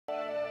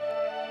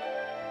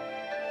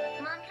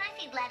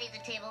feed Laddy at the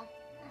table.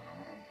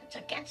 It's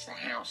against the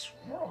house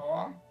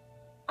rule.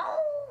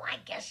 Oh, I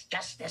guess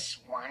just this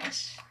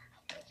once.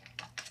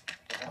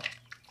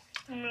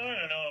 I don't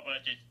know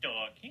about this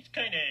dog. He's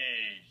kind of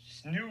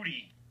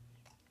snooty.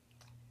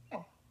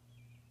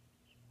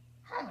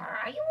 Homer,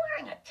 are you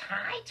wearing a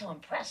tie to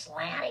impress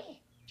Laddie?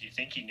 Do you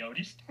think he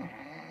noticed? Where's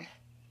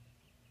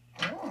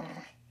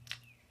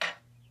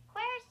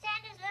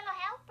Santa's little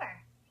helper?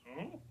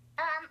 Oh?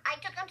 I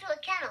took him to a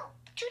kennel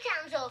 2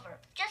 towns over,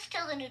 just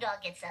till the new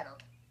dog gets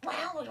settled.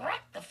 Well, we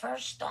wrecked the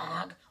first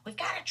dog. We've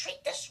got to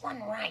treat this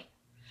one right.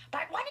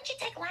 Bart, why don't you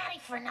take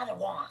Laddie for another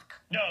walk?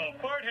 No,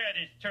 Bart had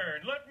his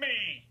turn. Let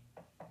me.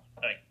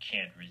 I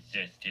can't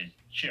resist his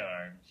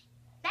charms.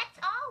 Let's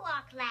all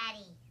walk,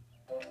 Laddie.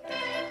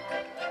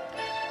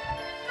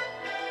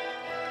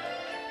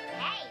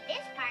 Hey,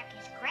 this park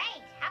is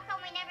great. How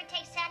come we never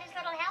take Santa's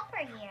little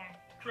helper here?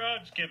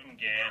 Crowds give him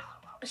gas.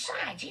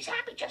 Besides, he's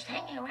happy just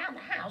hanging around the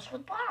house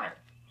with Bart.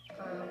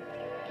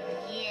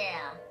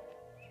 Yeah.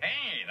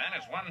 Hey, that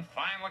is one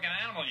fine-looking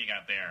animal you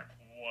got there.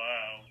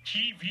 Wow,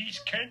 TV's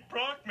Kent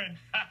Brockman.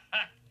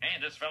 Hey,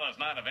 this fella's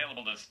not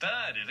available to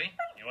stud, is he?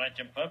 You want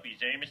some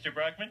puppies, eh, Mr.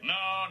 Brockman?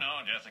 No,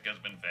 Jessica's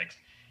been fixed.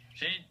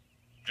 She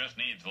just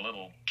needs a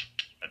little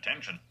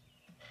attention.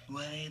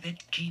 Why,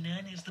 that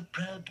Keenan is the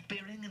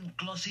proud-bearing and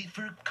glossy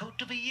fur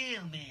coat of a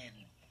Yale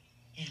man.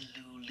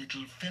 Hello,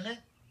 little fella.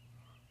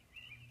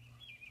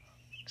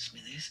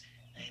 Smithers,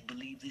 I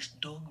believe this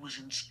dog was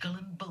in Skull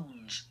and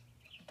Bones.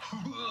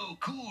 Whoa,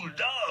 cool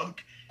dog.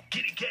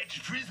 Can he catch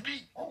a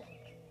frisbee?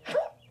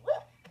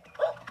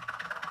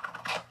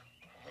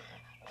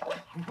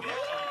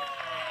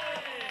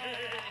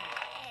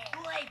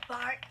 Wait,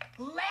 Bart.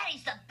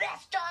 Laddie's the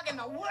best dog in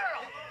the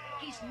world.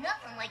 He's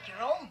nothing like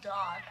your old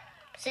dog.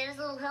 Santa's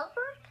little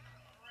helper?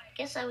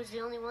 Guess I was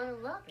the only one who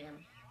loved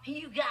him.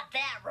 You got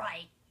that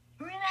right.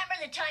 Remember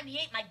the time you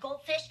ate my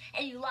goldfish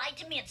and you lied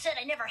to me and said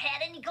I never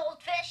had any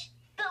goldfish?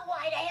 But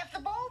why'd I have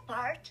the bowl,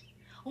 Bart?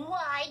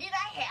 Why did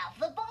I have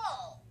the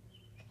bowl?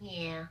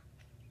 Yeah,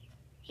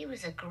 he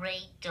was a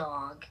great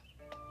dog.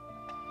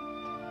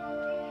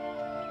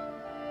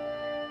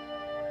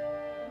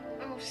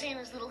 Oh,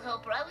 Santa's little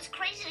helper, I was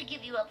crazy to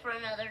give you up for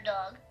another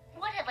dog.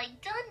 What have I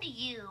done to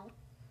you?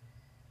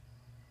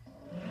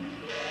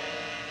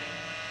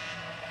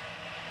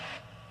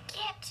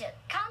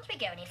 Can't we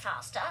go any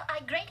faster? I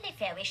greatly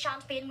fear we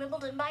shan't be in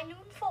Wimbledon by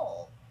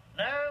noonfall.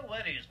 No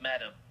worries,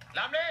 madam.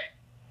 Lovely.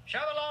 Show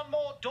along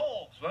more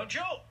dogs, won't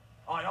you?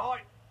 Aye,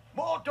 aye.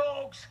 More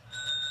dogs.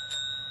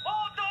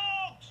 More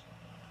dogs.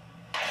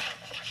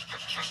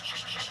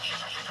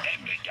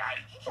 In you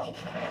go.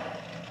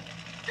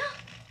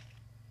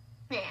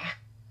 Nah,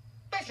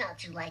 that's not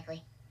too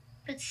likely.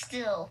 But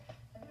still,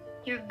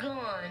 you're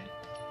gone.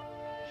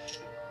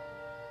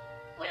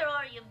 Where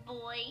are you,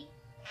 boy?